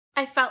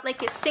I felt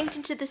like it sinked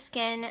into the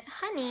skin.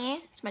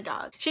 Honey, it's my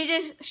dog. She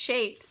just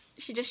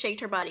shaked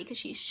her body because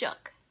she's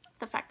shook.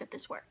 The fact that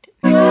this worked.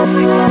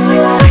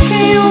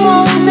 Can you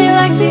want me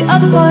like the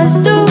other boys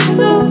do?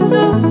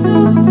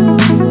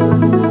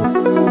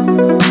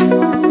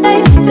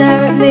 They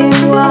stare at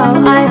me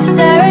while I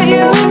stare at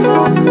you.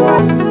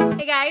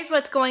 Hey guys,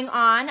 what's going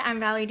on? I'm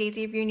Valerie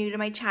Daisy if you're new to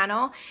my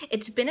channel.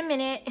 It's been a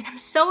minute and I'm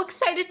so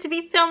excited to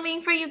be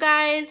filming for you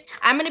guys.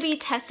 I'm going to be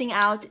testing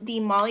out the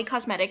Molly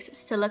Cosmetics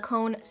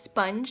silicone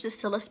sponge, the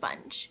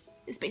silisponge.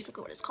 Is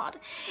basically what it's called.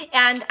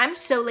 And I'm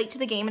so late to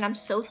the game and I'm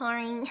so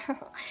sorry.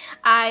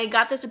 I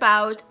got this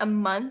about a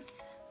month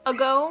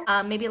ago,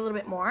 maybe a little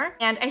bit more,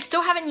 and I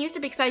still haven't used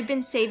it because I've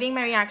been saving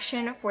my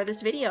reaction for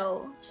this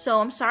video. So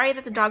I'm sorry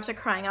that the dogs are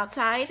crying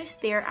outside.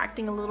 They're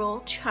acting a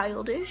little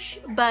childish,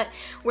 but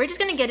we're just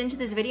gonna get into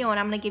this video and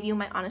I'm gonna give you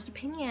my honest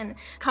opinion.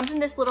 Comes in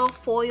this little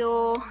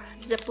foil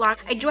Ziploc.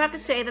 I do have to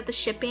say that the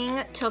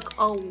shipping took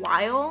a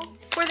while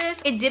for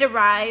this. It did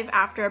arrive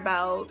after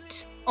about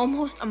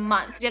almost a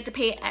month. You have to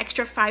pay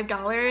extra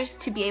 $5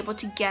 to be able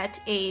to get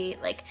a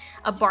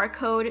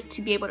barcode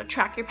to be able to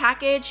track your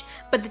package,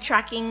 but the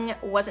tracking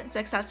wasn't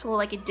successful.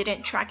 Like, it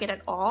didn't track it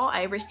at all.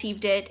 I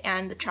received it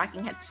and the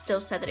tracking had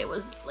still said that it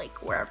was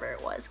like wherever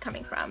it was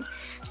coming from,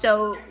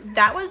 so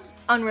that was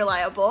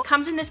unreliable.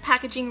 Comes in this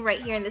packaging right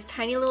here in this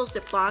tiny little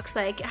Ziploc.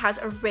 Like, it has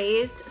a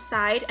raised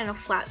side and a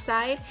flat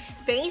side.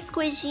 Very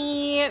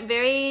squishy,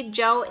 very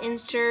gel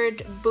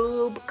insert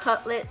boob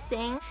cutlet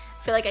thing.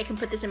 I feel like I can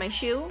put this in my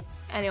shoe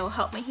and it will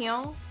help me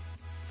heal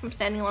from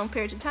standing long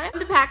periods of time.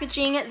 The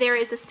packaging, there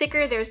is the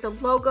sticker, there's the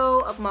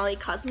logo of Molly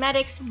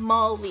Cosmetics.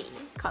 Molly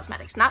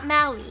Cosmetics, not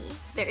Mally.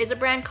 There is a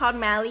brand called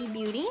Mally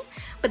Beauty,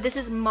 but this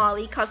is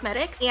Molly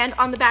Cosmetics. And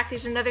on the back,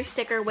 there's another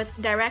sticker with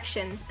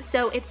directions.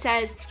 So it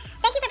says,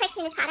 "Thank you for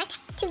purchasing this product.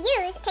 To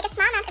use, take a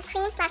small amount of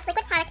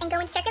cream/liquid product and go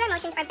in circular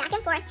motions or back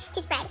and forth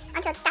to spread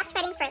until it stops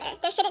spreading further.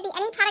 There shouldn't be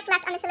any product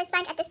left on the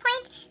silisponge at this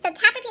point, so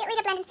tap repeatedly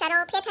to blend and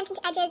settle. Pay attention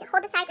to edges,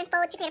 hold the sides and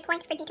fold to create a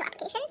point for detail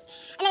applications."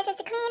 And then it says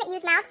to clean,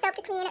 use mouth soap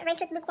to clean,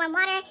 rinse with lukewarm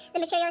water.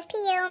 The material is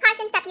PU.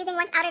 Caution, stop using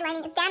once outer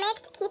lining is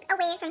damaged. Keep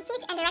away from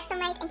heat and direct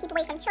sunlight and keep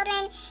away from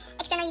children.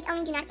 External use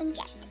only, do not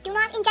ingest. Do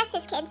not ingest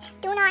this, kids.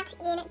 Do not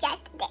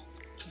ingest this.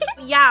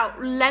 yeah,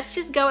 let's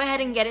just go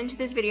ahead and get into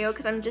this video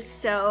because I'm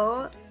just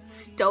so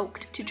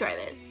stoked to try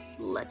this.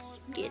 Let's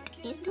get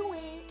into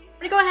it. I'm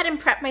gonna go ahead and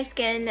prep my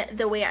skin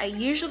the way I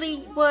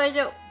usually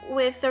would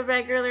with a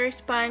regular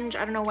sponge.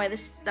 I don't know why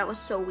that was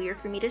so weird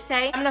for me to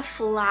say. I'm gonna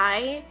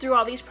fly through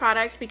all these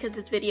products because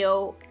this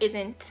video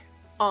isn't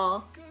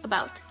all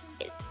about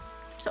it.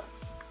 So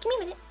give me a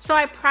minute. So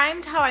I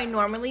primed how I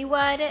normally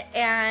would,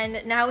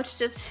 and now it's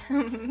just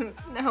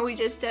now we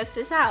just test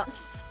this out.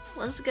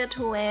 Let's get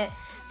to it.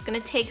 I'm gonna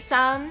take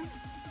some.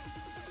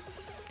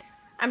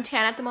 I'm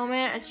tan at the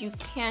moment, as you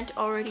can't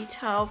already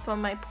tell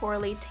from my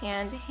poorly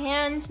tanned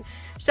hands.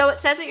 So it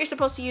says that you're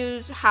supposed to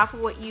use half of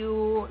what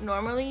you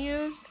normally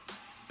use.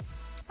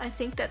 I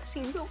think that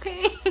seems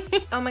okay.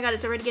 Oh my god,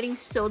 it's already getting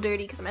so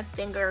dirty because of my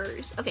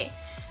fingers. Okay.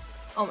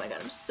 Oh my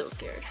god, I'm so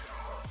scared.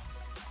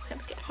 I'm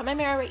scared. I have my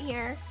mirror right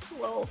here.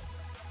 Whoa.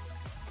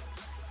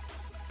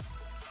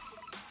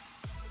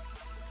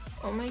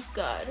 Oh my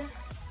god.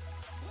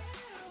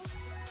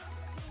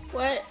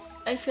 What?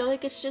 I feel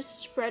like it's just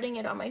spreading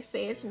it on my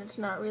face and it's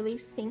not really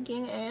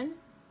sinking in.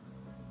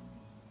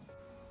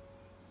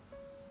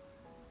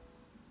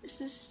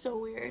 This is so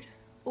weird.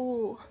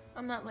 Ooh,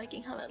 I'm not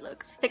liking how that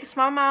looks. Take a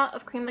small amount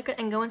of cream liquid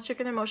and go in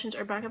circular motions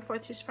or back and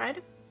forth to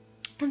spread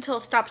until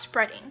it stops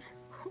spreading.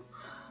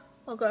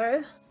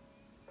 Okay.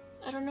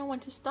 I don't know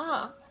when to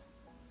stop.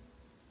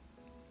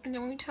 And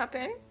then we tap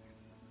in.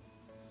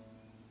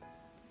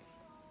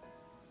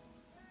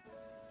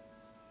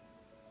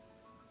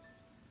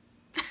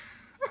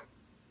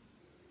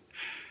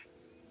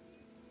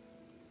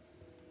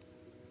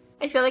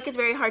 I feel like it's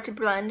very hard to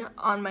blend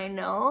on my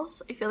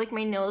nose. I feel like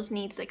my nose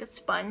needs like a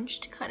sponge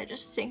to kind of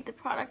just sink the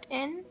product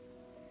in.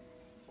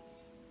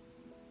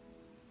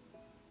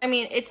 I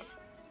mean, it's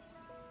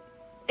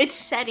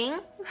setting.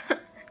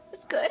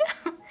 It's good.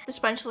 The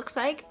sponge looks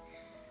like.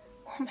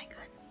 Oh my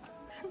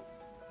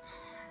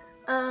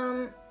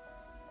god.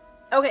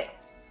 Okay.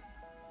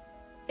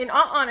 In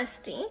all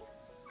honesty,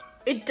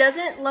 it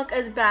doesn't look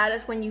as bad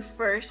as when you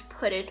first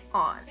put it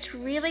on. It's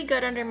really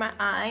good under my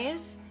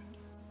eyes.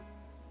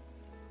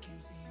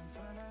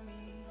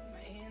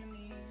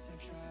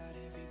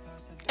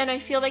 And I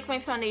feel like my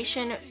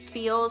foundation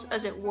feels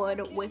as it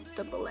would with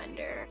the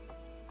blender.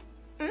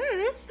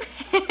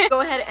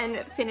 Go ahead and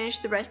finish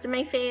the rest of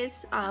my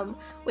face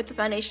with the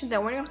foundation.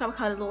 Then we're gonna come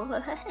kind of a little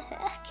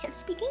I can't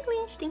speak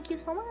English. Thank you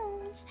so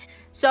much.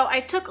 So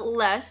I took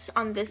less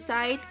on this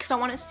side because I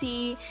want to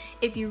see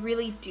if you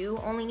really do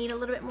only need a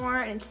little bit more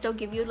and still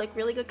give you like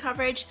really good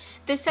coverage.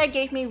 This side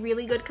gave me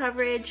really good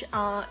coverage.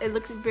 It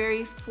looks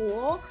very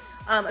full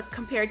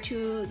compared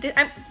to this.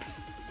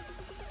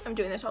 I'm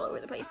doing this all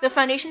over the place. The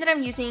foundation that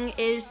I'm using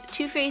is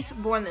Too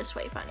Faced Born This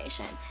Way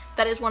foundation.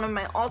 That is one of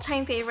my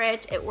all-time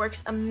favorites. It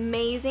works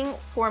amazing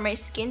for my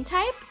skin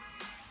type.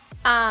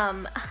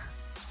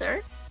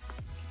 Sir?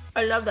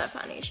 I love that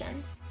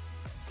foundation.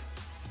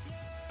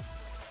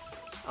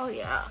 Oh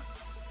yeah.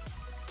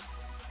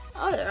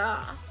 Oh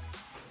yeah.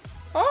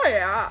 Oh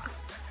yeah.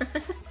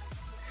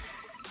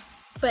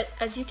 But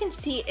as you can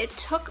see, it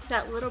took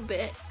that little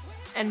bit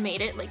and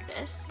made it like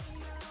this.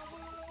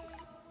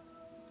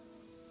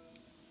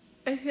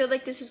 I feel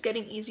like this is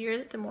getting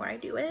easier the more I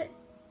do it.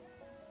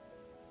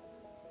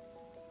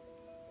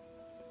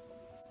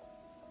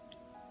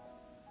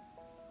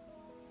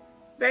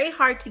 Very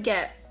hard to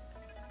get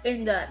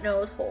in that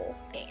nose hole.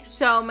 Okay,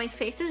 so my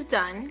face is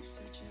done.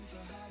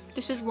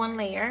 This is one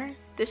layer.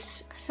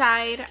 This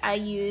side I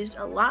used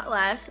a lot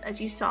less, as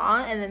you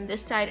saw, and then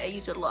this side I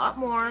used a lot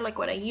more, like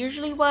what I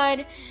usually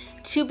would.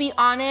 To be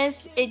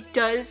honest, it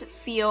does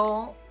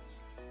feel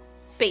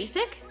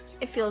basic.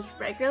 It feels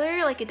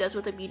regular, like it does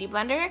with a beauty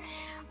blender.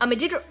 It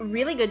did a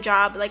really good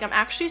job. Like, I'm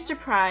actually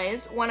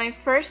surprised. When I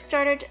first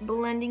started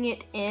blending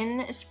it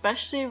in,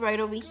 especially right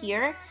over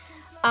here,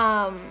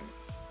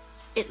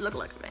 it looked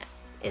like a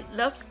mess. It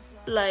looked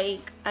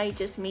like I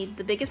just made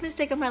the biggest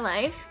mistake of my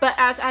life. But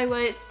as I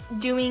was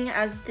doing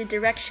as the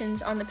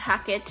directions on the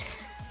packet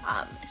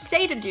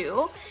say to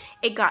do,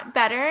 it got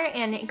better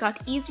and it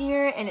got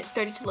easier and it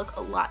started to look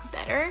a lot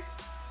better.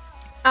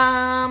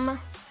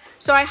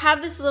 So I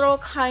have this little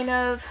kind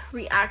of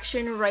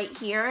reaction right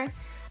here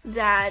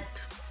that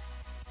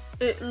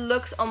it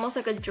looks almost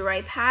like a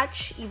dry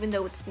patch, even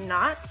though it's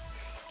not.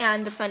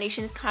 And the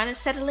foundation is kind of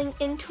settling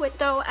into it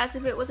though, as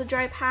if it was a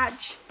dry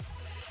patch.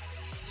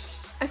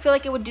 I feel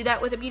like it would do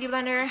that with a beauty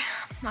blender.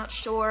 Not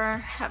sure,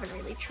 haven't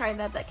really tried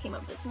that. That came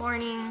up this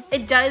morning.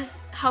 It does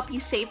help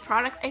you save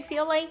product, I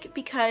feel like,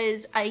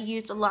 because I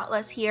used a lot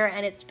less here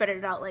and it spread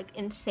it out like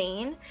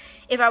insane.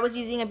 If I was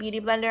using a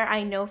beauty blender,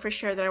 I know for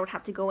sure that I would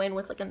have to go in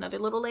with like another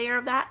little layer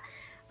of that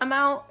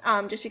amount,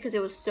 just because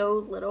it was so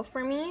little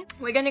for me.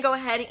 We're gonna go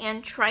ahead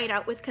and try it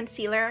out with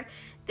concealer.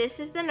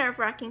 This is the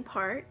nerve-wracking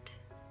part.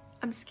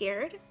 I'm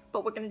scared,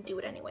 but we're gonna do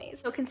it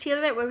anyways. So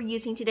concealer that we're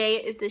using today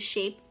is the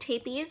Shape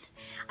Tapees.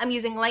 I'm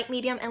using light,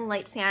 medium, and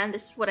light sand.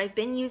 This is what I've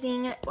been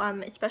using,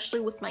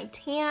 especially with my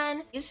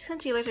tan. These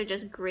concealers are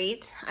just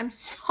great. I'm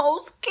so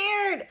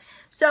scared.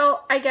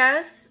 So I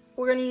guess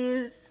we're gonna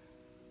use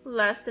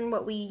less than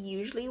what we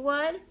usually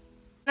would.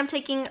 I'm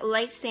taking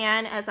light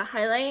sand as a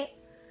highlight,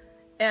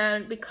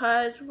 and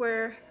because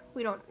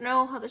we don't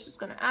know how this is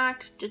gonna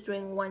act, just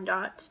doing one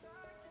dot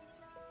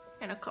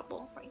and a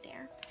couple right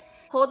there.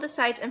 Hold the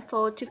sides and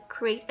fold to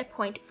create a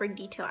point for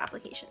detail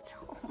applications.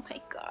 Oh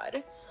my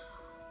god.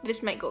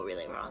 This might go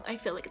really wrong. I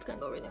feel like it's gonna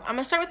go really wrong. I'm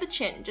gonna start with the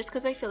chin, just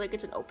because I feel like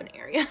it's an open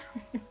area.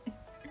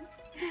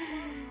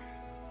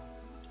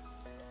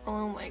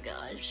 Oh my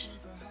gosh.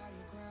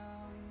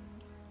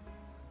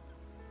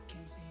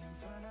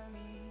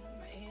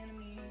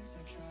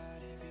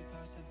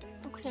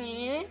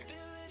 Okay.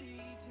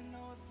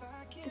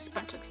 This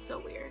sponge looks so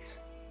weird.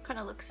 Kind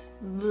of looks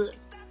bleh.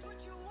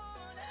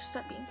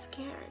 Stop being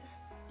scared.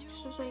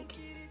 This is like,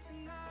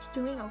 it's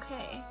doing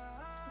okay.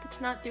 Like,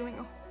 it's not doing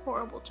a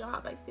horrible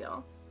job, I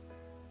feel.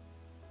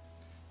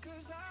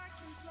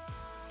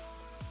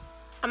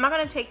 I'm not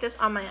gonna take this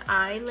on my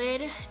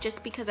eyelid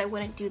just because I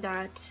wouldn't do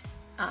that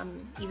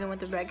even with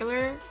the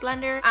regular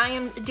blender. I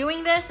am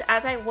doing this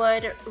as I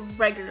would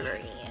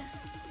regularly.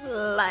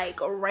 Like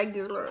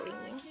regularly.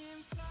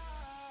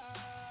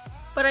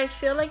 But I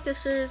feel like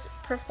this is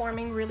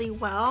performing really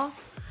well.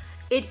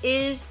 It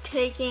is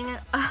taking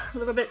a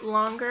little bit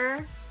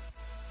longer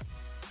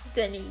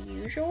than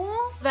usual.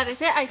 That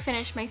is it. I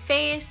finished my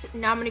face.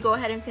 Now I'm gonna go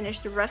ahead and finish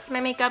the rest of my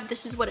makeup.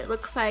 This is what it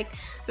looks like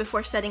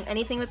before setting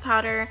anything with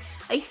powder.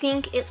 I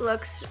think it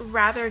looks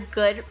rather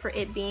good for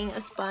it being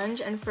a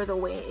sponge and for the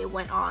way it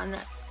went on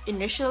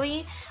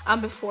initially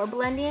before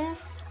blending.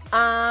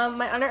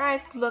 My under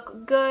eyes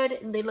look good.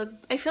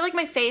 I feel like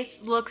my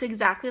face looks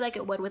exactly like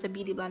it would with a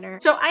beauty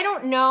blender. So I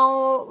don't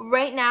know,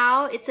 right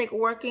now it's like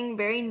working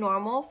very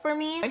normal for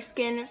me. My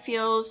skin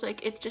feels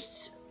like it's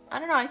just, I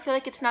don't know, I feel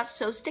like it's not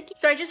so sticky.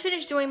 So I just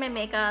finished doing my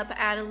makeup,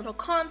 add a little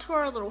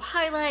contour, a little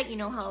highlight, you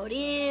know how it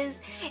is.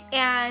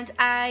 And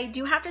I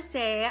do have to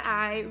say,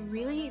 I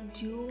really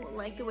do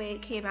like the way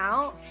it came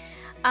out.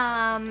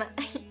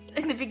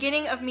 In the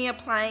beginning of me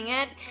applying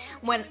it,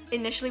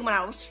 initially when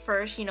I was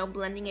first, you know,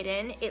 blending it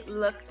in, it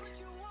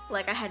looked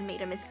like I had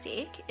made a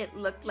mistake. It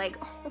looked like,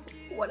 oh,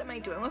 what am I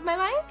doing with my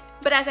life?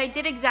 But as I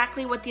did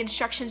exactly what the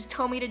instructions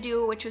told me to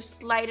do, which was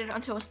slide it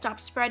until it stopped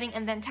spreading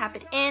and then tap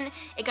it in,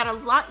 it got a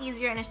lot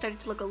easier and it started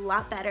to look a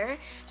lot better.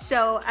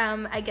 So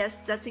I guess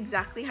that's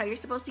exactly how you're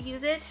supposed to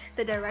use it.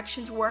 The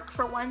directions work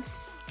for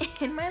once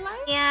in my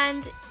life.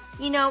 And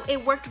you know,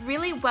 it worked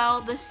really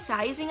well. The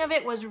sizing of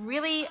it was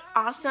really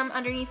awesome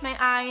underneath my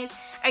eyes.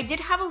 I did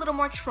have a little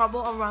more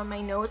trouble around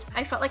my nose.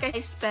 I felt like I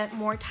spent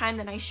more time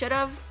than I should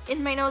have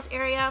in my nose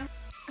area.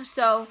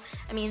 So,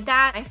 I mean,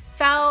 I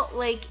felt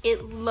like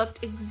it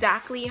looked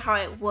exactly how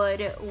it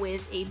would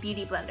with a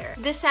beauty blender.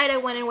 This side I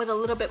went in with a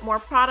little bit more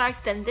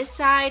product than this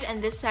side,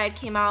 and this side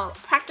came out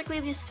practically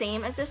practically the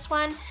same as this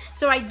one.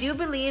 So I do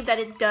believe that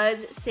it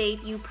does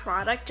save you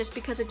product just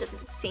because it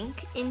doesn't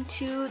sink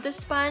into the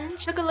sponge. It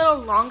took a little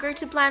longer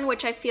to blend,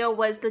 which I feel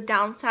was the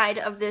downside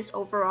of this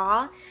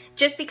overall.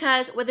 Just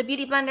because with a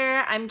beauty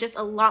blender, I'm just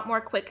a lot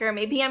more quicker.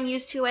 Maybe I'm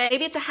used to it.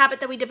 Maybe it's a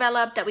habit that we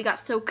developed, that we got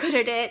so good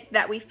at it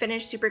that we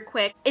finished super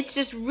quick. It's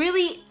just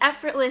really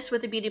effortless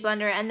with a beauty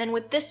blender. And then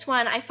with this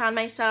one, I found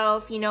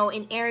myself, you know,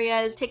 in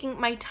areas taking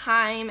my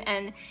time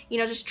and, you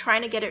know, just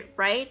trying to get it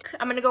right.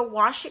 I'm gonna go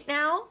wash it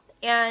now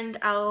and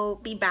I'll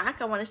be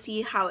back. I want to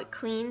see how it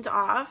cleans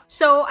off.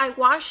 So I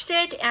washed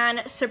it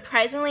and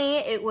surprisingly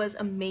it was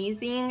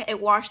amazing.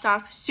 It washed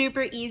off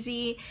super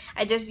easy.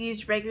 I just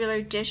used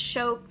regular dish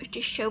soap,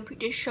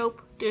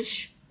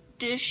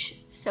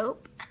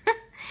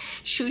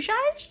 shoe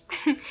charge,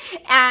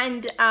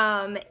 and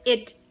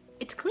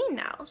it's clean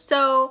now.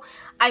 So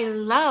I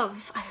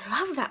love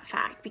that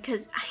fact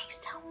because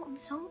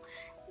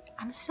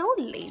I'm so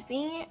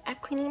lazy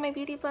at cleaning my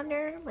beauty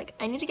blender. Like,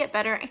 I need to get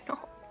better, I know.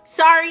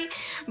 Sorry,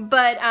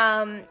 but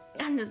I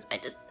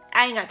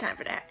ain't got time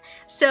for that.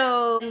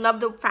 So I love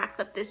the fact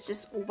that this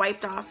just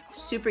wiped off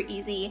super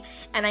easy,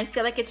 and I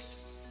feel like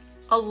it's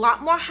a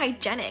lot more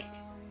hygienic.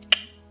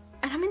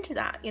 And I'm into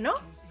that, you know?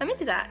 I'm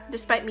into that,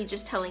 despite me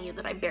just telling you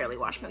that I barely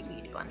wash my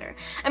beauty blender.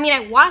 I mean,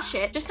 I wash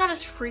it, just not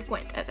as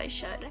frequent as I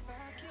should.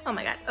 Oh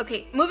my god.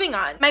 Okay, moving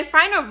on. My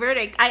final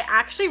verdict, I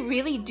actually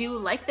really do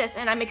like this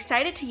and I'm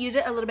excited to use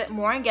it a little bit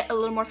more and get a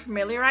little more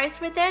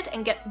familiarized with it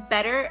and get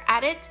better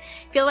at it.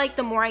 I feel like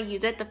the more I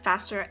use it, the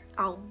faster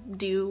I'll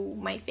do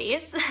my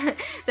face.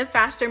 The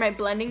faster my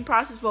blending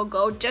process will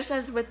go, just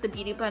as with the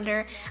beauty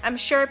blender. I'm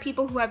sure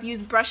people who have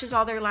used brushes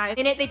all their life,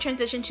 in it they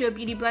transition to a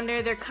beauty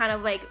blender, they're kind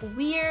of like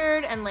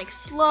weird and like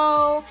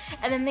slow,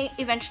 and then they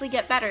eventually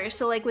get better.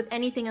 So like with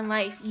anything in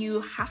life,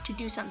 you have to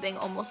do something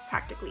almost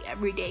practically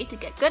every day to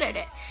get good at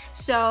it.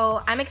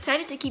 So I'm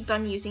excited to keep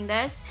on using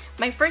this.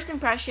 My first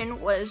impression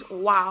was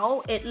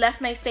wow, it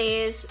left my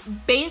face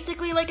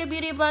basically like a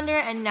beauty blender,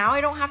 and now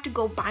I don't have to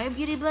go buy a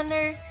beauty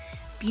blender.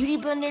 Beauty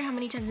blender, how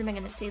many times am I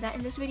gonna say that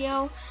in this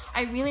video?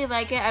 I really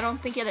like it. I don't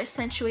think it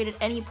accentuated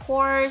any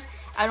pores.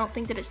 I don't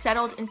think that it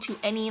settled into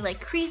any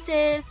like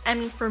creases. I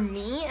mean, for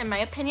me, in my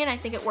opinion, I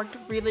think it worked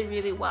really,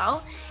 really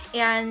well.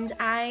 And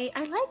I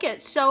like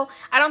it. So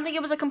I don't think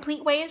it was a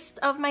complete waste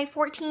of my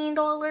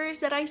 $14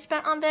 that I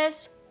spent on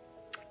this.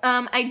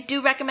 I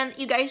do recommend that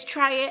you guys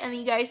try it and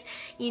you guys,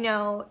 you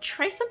know,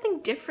 try something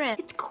different.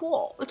 It's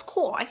cool. It's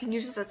cool. I can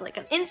use this as like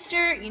an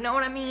insert, you know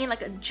what I mean?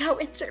 Like a gel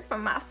insert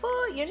from my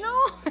foot, you know?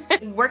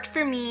 It worked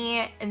for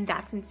me and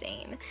that's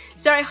insane.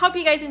 So I hope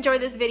you guys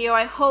enjoyed this video.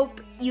 I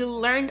hope you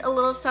learned a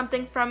little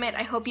something from it.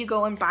 I hope you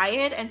go and buy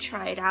it and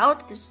try it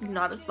out. This is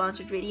not a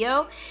sponsored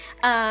video.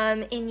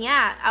 And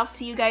yeah, I'll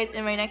see you guys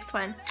in my next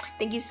one.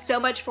 Thank you so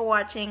much for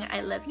watching. I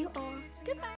love you all. Goodbye.